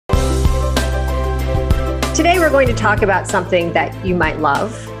Today, we're going to talk about something that you might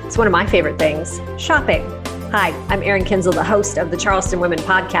love. It's one of my favorite things, shopping. Hi, I'm Erin Kienzle, the host of the Charleston Women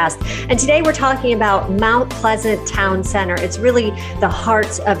Podcast. And today we're talking about Mount Pleasant Towne Centre. It's really the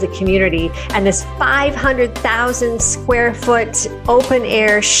heart of the community. And this 500,000 square foot open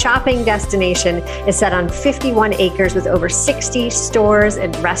air shopping destination is set on 51 acres with over 60 stores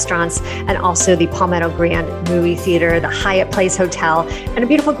and restaurants, and also the Palmetto Grand Movie Theater, the Hyatt Place Hotel, and a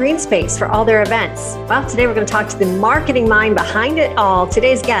beautiful green space for all their events. Well, today we're going to talk to the marketing mind behind it all.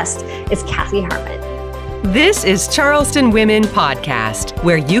 Today's guest is Kathi Herrmann. This is Charleston Women Podcast,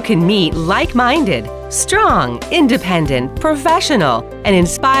 where you can meet like-minded, strong, independent, professional, and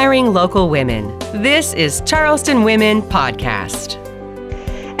inspiring local women. This is Charleston Women Podcast.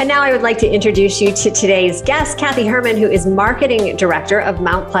 And now I would like to introduce you to today's guest, Kathi Herrmann, who is Marketing Director of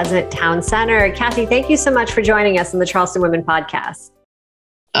Mount Pleasant Towne Centre. Kathi, thank you so much for joining us on the Charleston Women Podcast.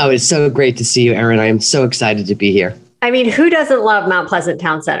 Oh, it's so great to see you, Erin. I am so excited to be here. I mean, who doesn't love Mount Pleasant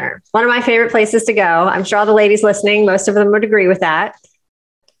Towne Centre? One of my favorite places to go. I'm sure all the ladies listening, most of them would agree with that.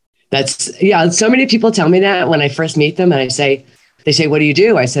 So many people tell me that when I first meet them, and they say, what do you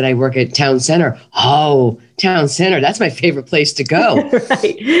do? I said, I work at Towne Centre. Oh, Towne Centre. That's my favorite place to go.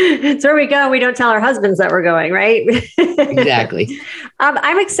 Right. It's where we go. We don't tell our husbands that we're going, right? Exactly.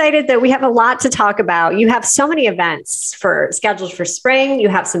 I'm excited that we have a lot to talk about. You have so many events scheduled for spring. You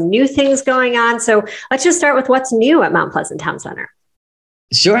have some new things going on. So let's just start with what's new at Mount Pleasant Towne Centre.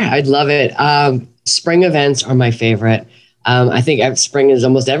 Sure. I'd love it. Spring events are my favorite. I think spring is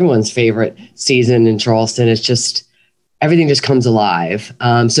almost everyone's favorite season in Charleston. It's just, everything just comes alive.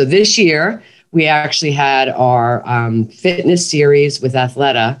 So this year, we actually had our fitness series with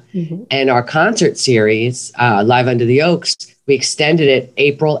Athleta and our concert series, Live Under the Oaks. We extended it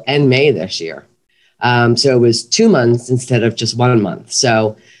April and May this year. So it was 2 months instead of just 1 month.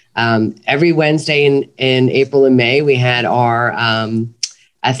 So every Wednesday in April and May, we had our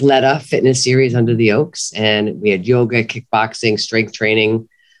Athleta fitness series Under the Oaks. And we had yoga, kickboxing, strength training,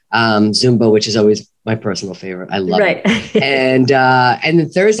 Zumba, which is always my personal favorite. I love it. And then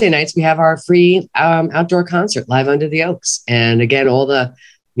Thursday nights, we have our free outdoor concert, Live Under the Oaks. And again, all the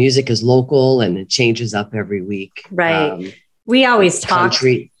music is local and it changes up every week. Right. We always talk.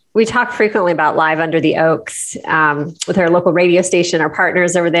 We talk frequently about Live Under the Oaks with our local radio station, our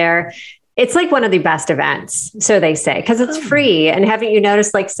partners over there. It's like one of the best events, so they say, because it's free. And haven't you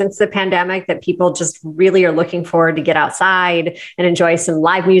noticed, like, since the pandemic, that people just really are looking forward to get outside and enjoy some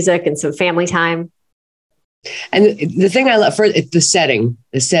live music and some family time? And the thing I love the setting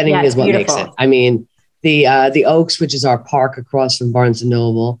is what beautiful. Makes it. I mean, the Oaks, which is our park across from Barnes and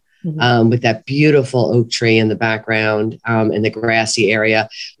Noble, with that beautiful oak tree in the background, and the grassy area.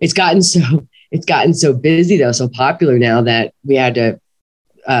 It's gotten so busy though, so popular now that we had to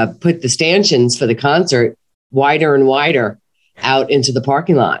put the stanchions for the concert wider and wider out into the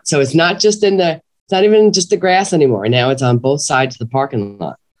parking lot. So it's not even just the grass anymore. Now it's on both sides of the parking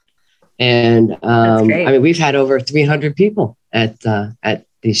lot. And I mean, we've had over 300 people at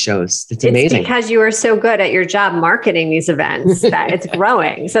these shows. It's amazing. It's because you are so good at your job marketing these events that it's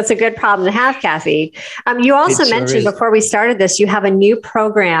growing. So that's a good problem to have, Kathi. You also mentioned before we started this, you have a new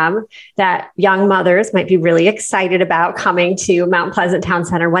program that young mothers might be really excited about coming to Mount Pleasant Towne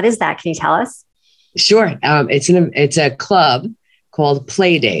Centre. What is that? Can you tell us? Sure. It's a club called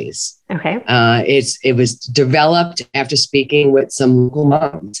Play Days. Okay. It was developed after speaking with some local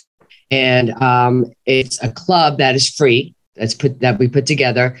moms. And it's a club that is free. That we put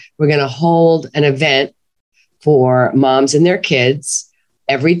together. We're going to hold an event for moms and their kids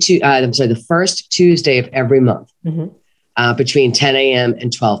the first Tuesday of every month, between 10 a.m.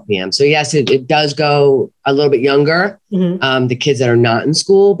 and 12 p.m. So yes, it does go a little bit younger, the kids that are not in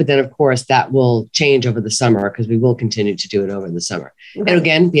school, but then of course that will change over the summer because we will continue to do it over the summer. It'll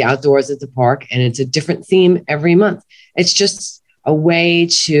again be outdoors at the park, and it's a different theme every month. It's just a way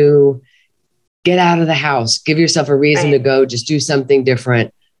to get out of the house, give yourself a reason to go, just do something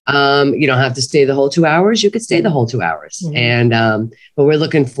different. You don't have to stay the whole 2 hours. You could stay the whole 2 hours. And, but we're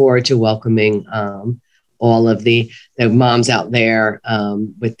looking forward to welcoming all of the moms out there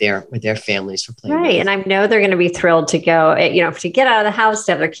with their families for playing. Right. And I know they're going to be thrilled to go, to get out of the house,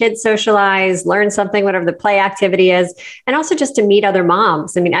 to have their kids socialize, learn something, whatever the play activity is, and also just to meet other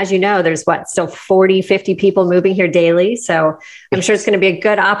moms. I mean, as you know, there's still 40, 50 people moving here daily. So I'm sure it's going to be a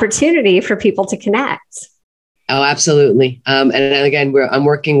good opportunity for people to connect. Oh, absolutely. And again, I'm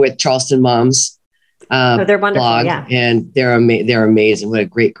working with Charleston Moms. They're wonderful. Blog, yeah. And they're amazing. What a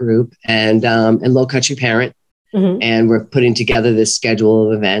great group. And Low Country Parent. and we're putting together this schedule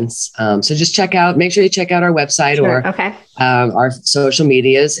of events. So just make sure you check out our website or our social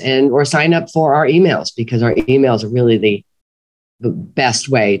medias or sign up for our emails, because our emails are really the best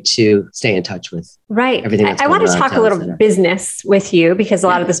way to stay in touch with everything that's I going want to on talk a little business with you, because a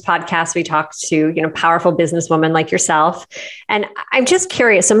lot of this podcast, we talk to, powerful businesswomen like yourself. And I'm just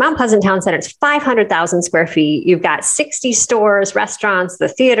curious. So Mount Pleasant Towne Centre, it's 500,000 square feet. You've got 60 stores, restaurants, the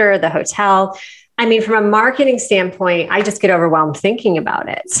theater, the hotel. I mean, from a marketing standpoint, I just get overwhelmed thinking about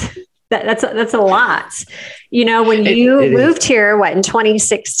it. That's a lot. When you moved here, in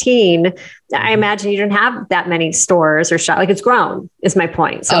 2016, I imagine you didn't have that many stores or shop. Like, it's grown, is my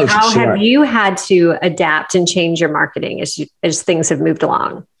point. So how have you had to adapt and change your marketing as things have moved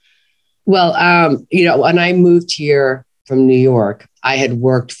along? Well, when I moved here from New York, I had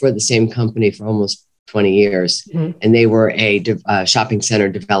worked for the same company for almost 20 years, and they were a shopping center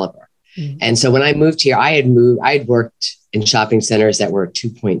developer. And so when I moved here, I had worked in shopping centers that were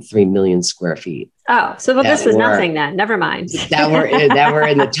 2.3 million square feet. Oh, so this was nothing then. Never mind. that were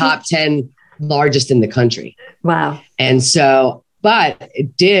in the top 10 largest in the country. Wow. And so, but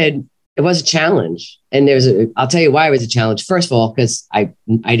it was a challenge. And I'll tell you why it was a challenge. First of all, because I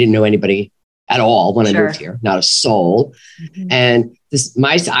didn't know anybody at all when I moved here, not a soul. And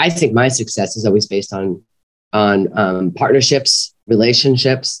I think my success is always based on partnerships,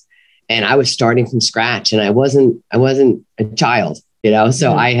 relationships. And I was starting from scratch, and I wasn't a child,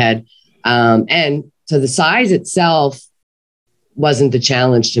 so I had, and so the size itself wasn't the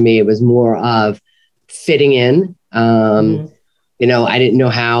challenge to me. It was more of fitting in. I didn't know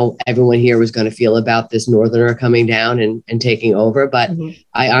how everyone here was going to feel about this Northerner coming down and taking over. But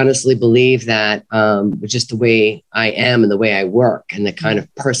I honestly believe that just the way I am and the way I work and the kind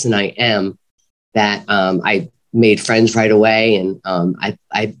of person I am, that I made friends right away. And I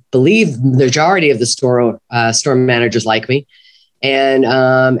believe the majority of the store managers like me. And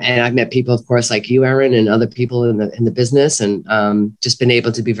I've met people, of course, like you, Erin, and other people in the business, and just been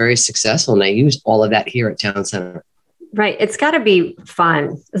able to be very successful. And I use all of that here at Towne Centre. Right. It's got to be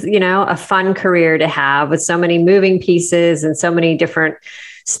fun, a fun career to have with so many moving pieces and so many different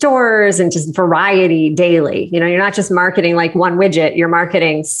stores and just variety daily. You're not just marketing like one widget, you're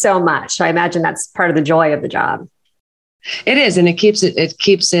marketing so much. So I imagine that's part of the joy of the job. It is. And it keeps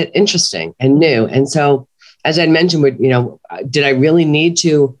it interesting and new. And so, as I mentioned, did I really need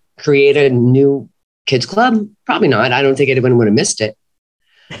to create a new kids club? Probably not. I don't think anyone would have missed it,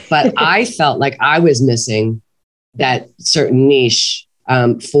 but I felt like I was missing that certain niche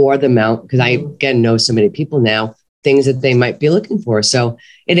for the Mount, because I, again, know so many people now, things that they might be looking for. So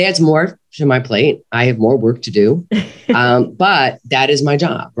it adds more to my plate. I have more work to do, but that is my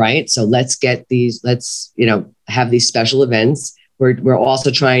job, right? So let's have these special events. We're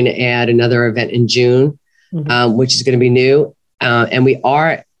also trying to add another event in June, which is going to be new. And we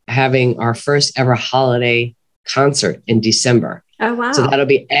are having our first ever holiday concert in December. Oh, wow. So that'll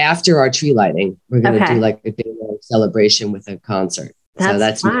be after our tree lighting. We're going to do like a big celebration with a concert.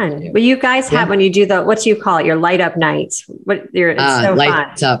 That's fun. Well, you guys have, when you do what do you call it? Your light up nights. It's so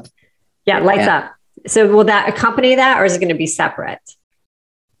lights fun. Up. Yeah, lights up. So will that accompany that, or is it going to be separate?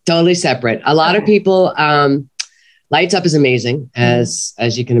 Totally separate. A lot of people, lights up is amazing, as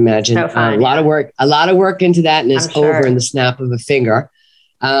you can imagine. So fun, a lot of work into that, and it's over in the snap of a finger.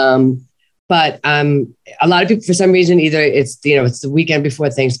 But a lot of people, for some reason, either it's the weekend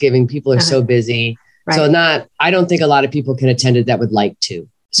before Thanksgiving, people are so busy. Right. So I don't think a lot of people can attend it that would like to.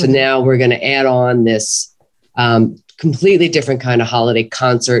 So now we're going to add on this completely different kind of holiday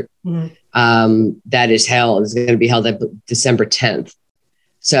concert that is held. It's going to be held at December 10th.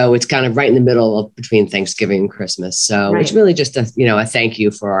 So it's kind of right in the middle of between Thanksgiving and Christmas. So it's really just a thank you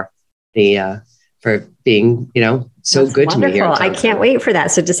for being, so That's good wonderful. to me here. I can't wait for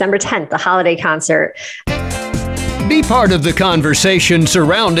that. So December 10th, the holiday concert. Be part of the conversation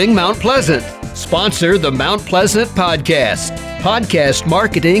surrounding Mount Pleasant. Sponsor the Mount Pleasant Podcast. Podcast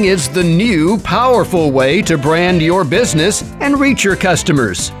marketing is the new, powerful way to brand your business and reach your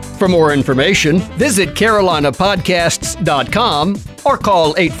customers. For more information, visit carolinapodcasts.com or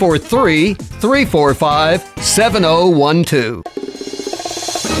call 843-345-7012.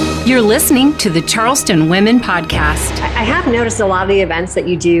 You're listening to the Charleston Women Podcast. I have noticed a lot of the events that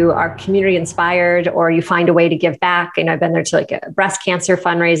you do are community inspired, or you find a way to give back. I've been there to like a breast cancer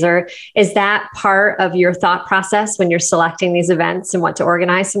fundraiser. Is that part of your thought process when you're selecting these events and what to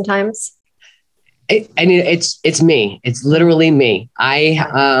organize sometimes? It's me. It's literally me. I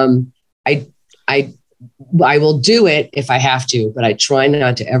will do it if I have to, but I try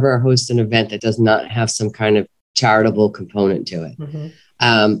not to ever host an event that does not have some kind of charitable component to it.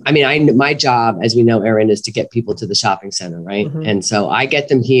 my job, as we know, Erin, is to get people to the shopping center, right? Mm-hmm. And so I get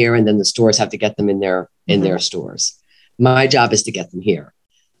them here, and then the stores have to get them in their stores. My job is to get them here.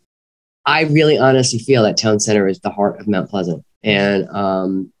 I really honestly feel that Town Center is the heart of Mount Pleasant.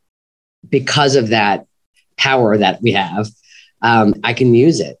 And because of that power that we have, I can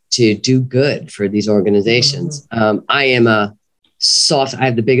use it to do good for these organizations. Mm-hmm. I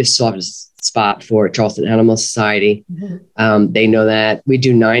have the biggest softest spot for Charleston Animal Society. Mm-hmm. They know that. We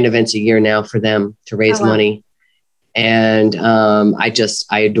do 9 events a year now for them to raise money. And I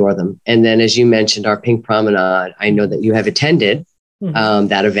adore them. And then, as you mentioned, our Pink Promenade, I know that you have attended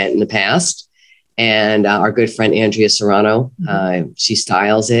that event in the past. And our good friend, Andrea Serrano, she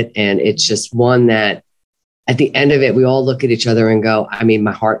styles it. And it's just one that at the end of it, we all look at each other and go,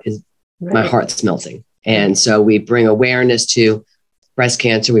 my heart's melting. And so we bring awareness to breast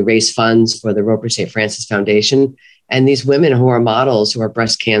cancer. We raise funds for the Roper St. Francis Foundation. And these women who are models, who are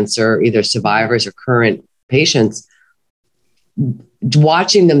breast cancer, either survivors or current patients,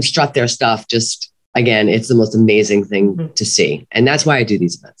 watching them strut their stuff, again, it's the most amazing thing to see. And that's why I do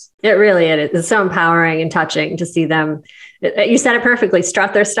these events. It really is. It's so empowering and touching to see them. You said it perfectly,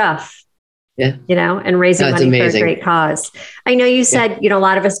 strut their stuff. Yeah. And raising money for a great cause. I know you said, a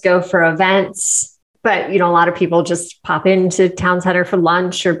lot of us go for events, but, a lot of people just pop into Town Center for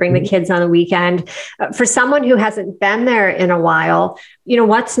lunch or bring the kids on the weekend. For someone who hasn't been there in a while,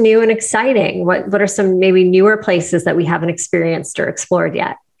 what's new and exciting? What are some maybe newer places that we haven't experienced or explored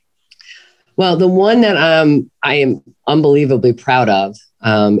yet? Well, the one that I am unbelievably proud of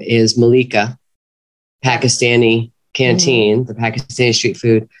is Malika Pakistani Canteen, the Pakistani street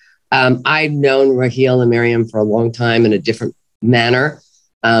food. I've known Raheel and Miriam for a long time in a different manner.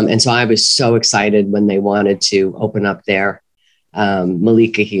 And so I was so excited when they wanted to open up their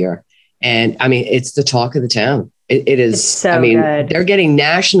Malika here. And it's the talk of the town. It is. It's so good. They're getting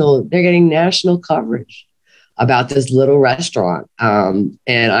national coverage about this little restaurant. And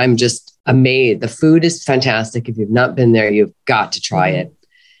I'm just amazed. The food is fantastic. If you've not been there, you've got to try it.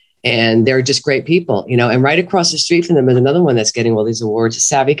 And they're just great people, and right across the street from them is another one that's getting all these awards,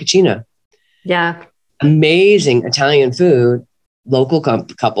 Savvy Cucina. Yeah. Amazing Italian food, local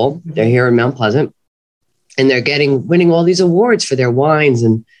couple. They're here in Mount Pleasant, and they're winning all these awards for their wines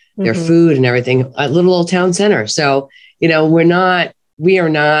and their food and everything at little old Town Center. So, we are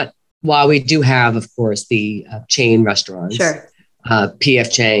not, while we do have, of course, the chain restaurants,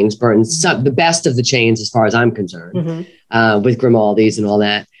 P.F. Chang's, Burton's, the best of the chains, as far as I'm concerned, with Grimaldi's and all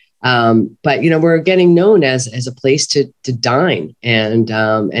that. But we're getting known as a place to dine, and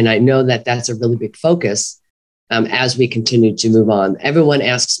I know that that's a really big focus as we continue to move on. Everyone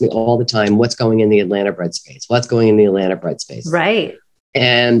asks me all the time, "What's going in the Atlanta bread space? What's going in the Atlanta bread space?" Right.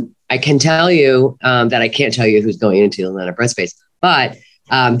 And I can tell you that I can't tell you who's going into the Atlanta bread space, but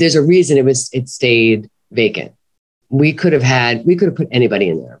there's a reason it stayed vacant. We could have put anybody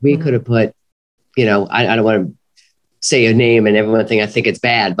in there. We could have put, I don't want to say a name and everyone I think it's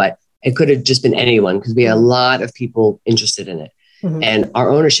bad, but it could have just been anyone, because we had a lot of people interested in it. And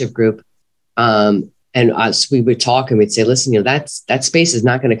our ownership group, and us, we would talk and we'd say, listen, that space is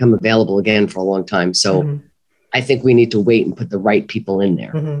not going to come available again for a long time. So I think we need to wait and put the right people in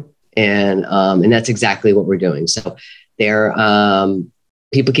there. And that's exactly what we're doing. So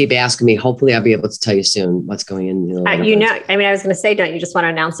people keep asking me, hopefully I'll be able to tell you soon what's going in. I was going to say, don't you just want to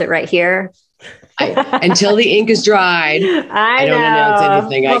announce it right here? Until the ink is dried, I don't announce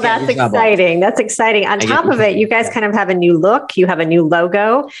anything. Well, that's exciting. That's exciting. On top of it, you guys kind of have a new look. You have a new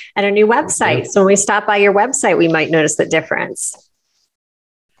logo and a new website. So when we stop by your website, we might notice the difference.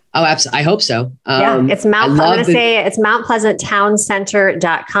 Oh, absolutely. I hope so. It's I'm going to say it's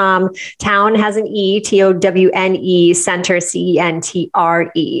mountpleasanttownecentre.com. Town has an E, TOWNE, center,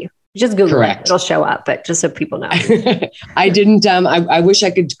 CENTRE. Just Google it. It'll show up, but just so people know. I didn't, I wish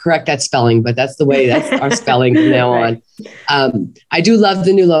I could correct that spelling, but that's our spelling from now on. I do love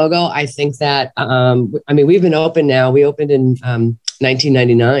the new logo. I think that, we've been open now. We opened in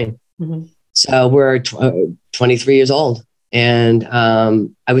 1999. So we're 23 years old, and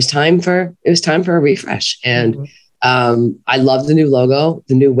it was time for a refresh. And I love the new logo.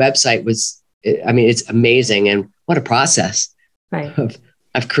 The new website it's amazing. And what a process. Right.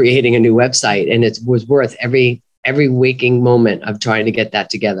 Of creating a new website. And it was worth every waking moment of trying to get that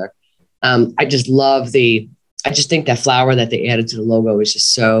together. I just think that flower that they added to the logo is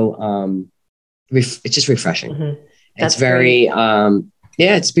just so, it's just refreshing. It's very,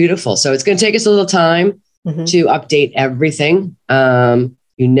 it's beautiful. So it's going to take us a little time to update everything.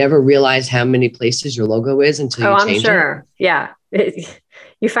 You never realize how many places your logo is until you change it. Yeah.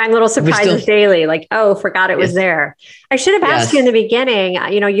 You find little surprises daily, like, oh, forgot it was there. I should have asked you in the beginning,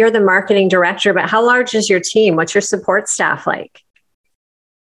 you're the marketing director, but how large is your team? What's your support staff like?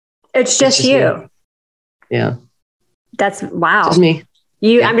 It's just you. Me. Yeah. That's wow. Just me.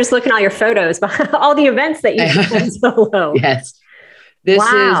 I'm just looking at all your photos, all the events that you've done solo. Yes. This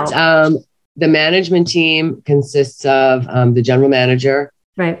is the management team consists of the general manager.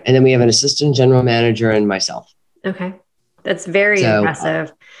 Right. And then we have an assistant general manager and myself. Okay. That's very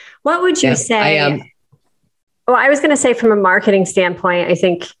impressive. What would you say? Well, I was going to say from a marketing standpoint, I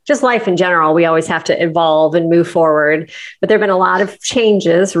think just life in general, we always have to evolve and move forward. But there have been a lot of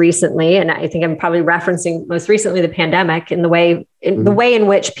changes recently. And I think I'm probably referencing most recently the pandemic and the way in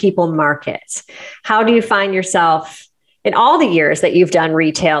which people market. How do you find yourself in all the years that you've done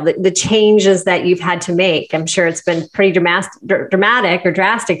retail, the changes that you've had to make? I'm sure it's been pretty dramatic or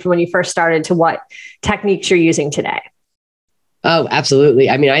drastic from when you first started to what techniques you're using today. Oh, absolutely.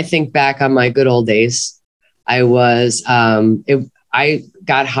 I mean, I think back on my good old days. I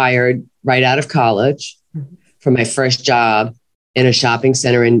got hired right out of college for my first job in a shopping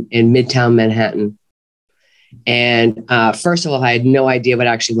center in Midtown Manhattan. And first of all, I had no idea what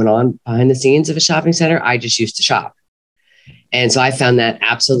actually went on behind the scenes of a shopping center. I just used to shop. And so I found that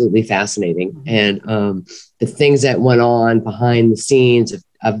absolutely fascinating. And the things that went on behind the scenes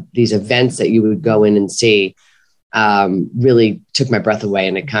of these events that you would go in and see really took my breath away.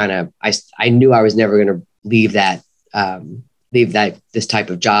 And it kind of, I knew I was never going to leave this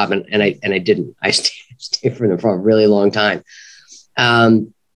type of job. And I didn't. I stayed for them for a really long time.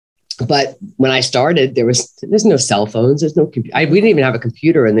 But when I started, there's no cell phones. There's no computer. We didn't even have a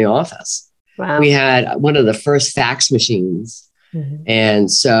computer in the office. Wow. We had one of the first fax machines. Mm-hmm. And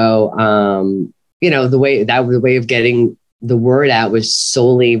so, the way of getting the word out was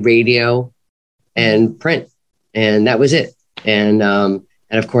solely radio and print. And that was it. And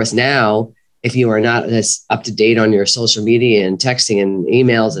of course, now, if you are not as up to date on your social media and texting and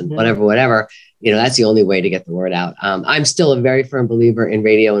emails and whatever, that's the only way to get the word out. I'm still a very firm believer in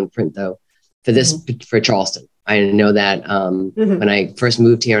radio and print, though, for Charleston. I know that when I first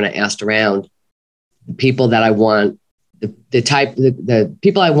moved here and I asked around, the people that I want, the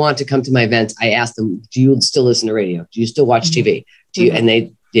people I want to come to my events, I asked them, do you still listen to radio? Do you still watch TV? Do you? And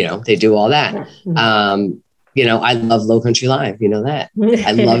they do all that. I love Low Country Live. You know that.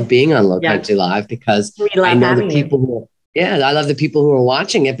 I love being on Low Country Live because I know the people I love the people who are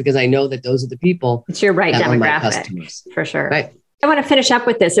watching it because I know that those are the people. It's your right demographic for sure. Right. I want to finish up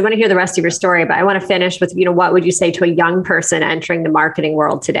with this. I want to hear the rest of your story, but I want to finish with, what would you say to a young person entering the marketing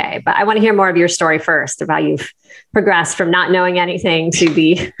world today? But I want to hear more of your story first of how you've progressed from not knowing anything to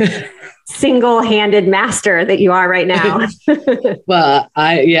the single-handed master that you are right now. Well,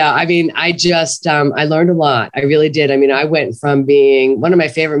 I learned a lot. I really did. I mean, I went from being, one of my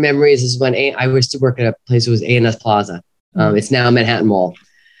favorite memories is when I used to work at a place that was A&S Plaza. It's now Manhattan Mall.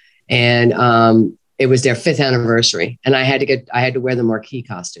 And, it was their 5th anniversary, and I had to wear the marquee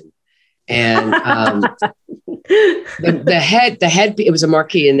costume, and the head it was a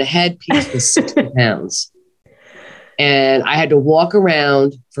marquee, and the headpiece was 60 pounds, and I had to walk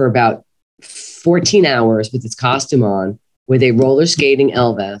around for about 14 hours with this costume on, with a roller skating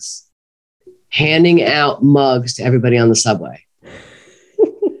Elvis, handing out mugs to everybody on the subway.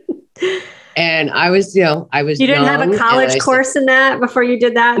 And I was, you didn't have a college course in that before you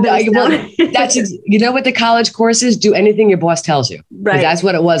did that? That's what the college course is. Do anything your boss tells you. Right. That's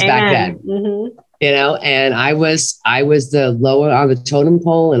what it was back then. Mm-hmm. And I was the lower on the totem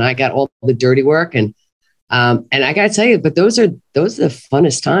pole, and I got all the dirty work. And I got to tell you, but those are the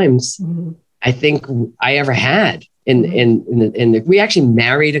funnest times I think I ever had we actually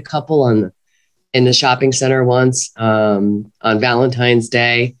married a couple in the shopping center once, on Valentine's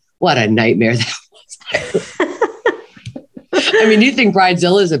Day. What a nightmare that was. I mean, you think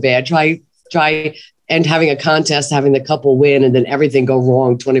Bridezilla is a bad try and having a contest, having the couple win, and then everything go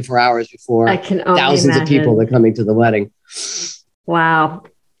wrong 24 hours before thousands of people are coming to the wedding. Wow.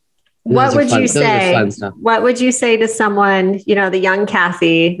 What would you say? What would you say to someone, the young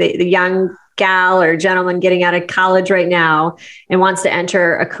Kathi, the young gal or gentleman getting out of college right now and wants to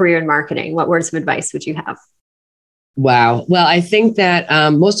enter a career in marketing? What words of advice would you have? Wow. Well, I think that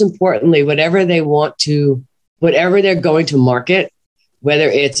most importantly, whatever they're going to market, whether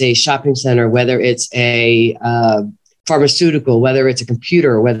it's a shopping center, whether it's a pharmaceutical, whether it's a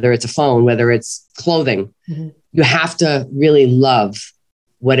computer, whether it's a phone, whether it's clothing, you have to really love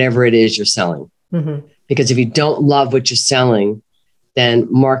whatever it is you're selling. Because if you don't love what you're selling, then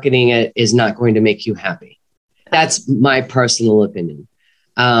marketing it is not going to make you happy. That's my personal opinion.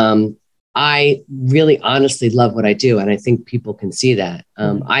 I really honestly love what I do. And I think people can see that.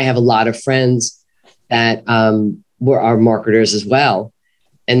 I have a lot of friends that are marketers as well.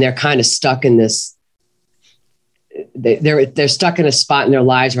 And they're kind of stuck in this, they're stuck in a spot in their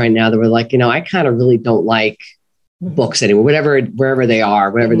lives right now that we're like, I kind of really don't like books anymore, wherever they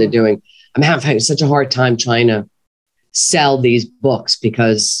are, whatever they're doing. I'm having such a hard time trying to sell these books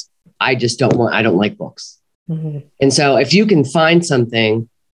because I don't like books. And so if you can find some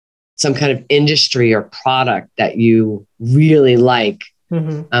kind of industry or product that you really like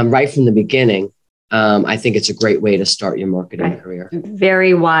right from the beginning, I think it's a great way to start your marketing career.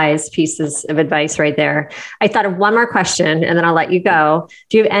 Very wise pieces of advice right there. I thought of one more question and then I'll let you go.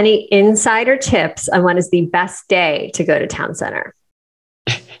 Do you have any insider tips on when is the best day to go to Town Center?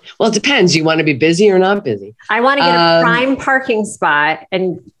 Well, it depends. You want to be busy or not busy? I want to get a prime parking spot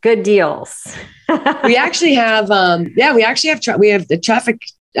and good deals. We actually have, we have the traffic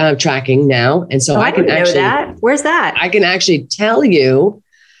tracking now. And so I can actually know that. Where's that? I can actually tell you,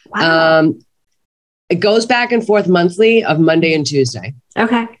 it goes back and forth monthly of Monday and Tuesday.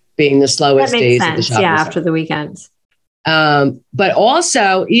 Okay. Being the slowest days of the shopping. Yeah, after the weekends. But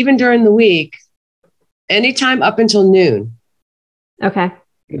also, even during the week, anytime up until noon. Okay.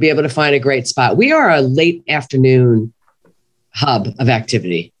 You'll be able to find a great spot. We are a late afternoon hub of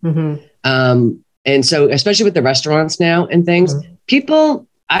activity. And so, especially with the restaurants now and things,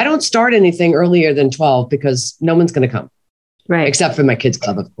 I don't start anything earlier than 12 because no one's going to come. Right. Except for my kids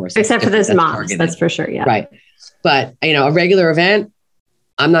club, of course. Except for those moms. Targeted. That's for sure. Yeah. Right. But, a regular event,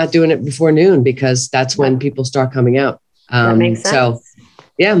 I'm not doing it before noon because that's when people start coming out. That makes sense. So,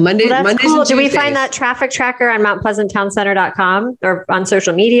 yeah, Mondays cool. and Do we find that traffic tracker on MountPleasantTownCenter.com or on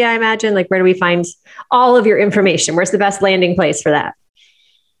social media, I imagine? Like, where do we find all of your information? Where's the best landing place for that?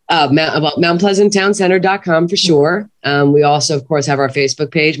 MountPleasantTownCenter.com for sure. We also, of course, have our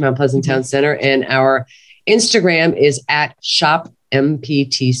Facebook page, Mount Pleasant Town Center, and our Instagram is @ShopMPTC.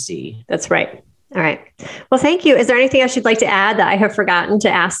 That's right. All right. Well, thank you. Is there anything else you'd like to add that I have forgotten to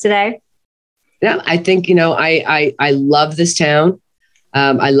ask today? Yeah, I think, I love this town.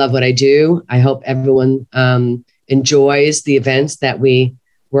 I love what I do. I hope everyone enjoys the events that we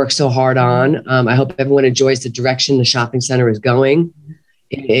work so hard on. I hope everyone enjoys the direction the shopping center is going.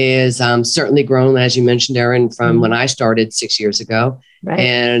 It is certainly grown, as you mentioned, Erin, from when I started 6 years ago. Right.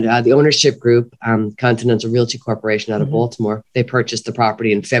 And the ownership group, Continental Realty Corporation out of Baltimore, they purchased the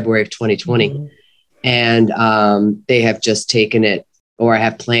property in February of 2020. And they have just taken it, or I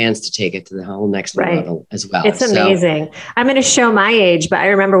have plans to take it to the whole next level as well. It's amazing. I'm going to show my age, but I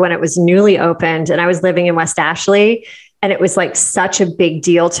remember when it was newly opened and I was living in West Ashley. And it was like such a big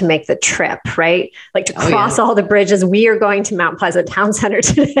deal to make the trip, right? Like to cross all the bridges. We are going to Mount Pleasant Towne Centre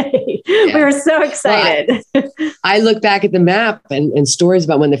today. Yeah. We were so excited. Well, I look back at the map and stories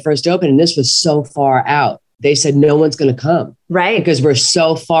about when they first opened, and this was so far out. They said no one's going to come, right? Because we're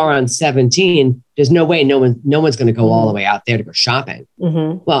so far on 17. There's no way no one's going to go all the way out there to go shopping.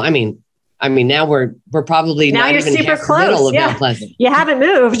 Well, I mean, now we're probably now not you're even super half close. The middle of Mount Pleasant. You haven't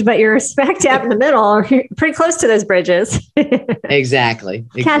moved, but you're smack dab in the middle. You're pretty close to those bridges. Exactly.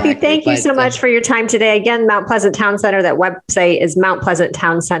 Kathi, thank you so much for your time today. Again, Mount Pleasant Towne Centre, that website is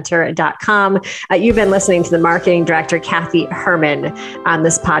MountPleasantTownCenter.com. You've been listening to the marketing director, Kathi Herrmann, on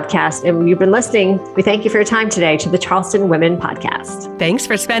this podcast. And you've been listening. We thank you for your time today to the Charleston Women Podcast. Thanks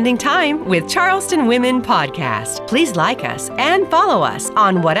for spending time with Charleston Women Podcast. Please like us and follow us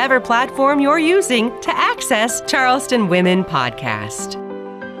on whatever platform you're using to access Charleston Women Podcast.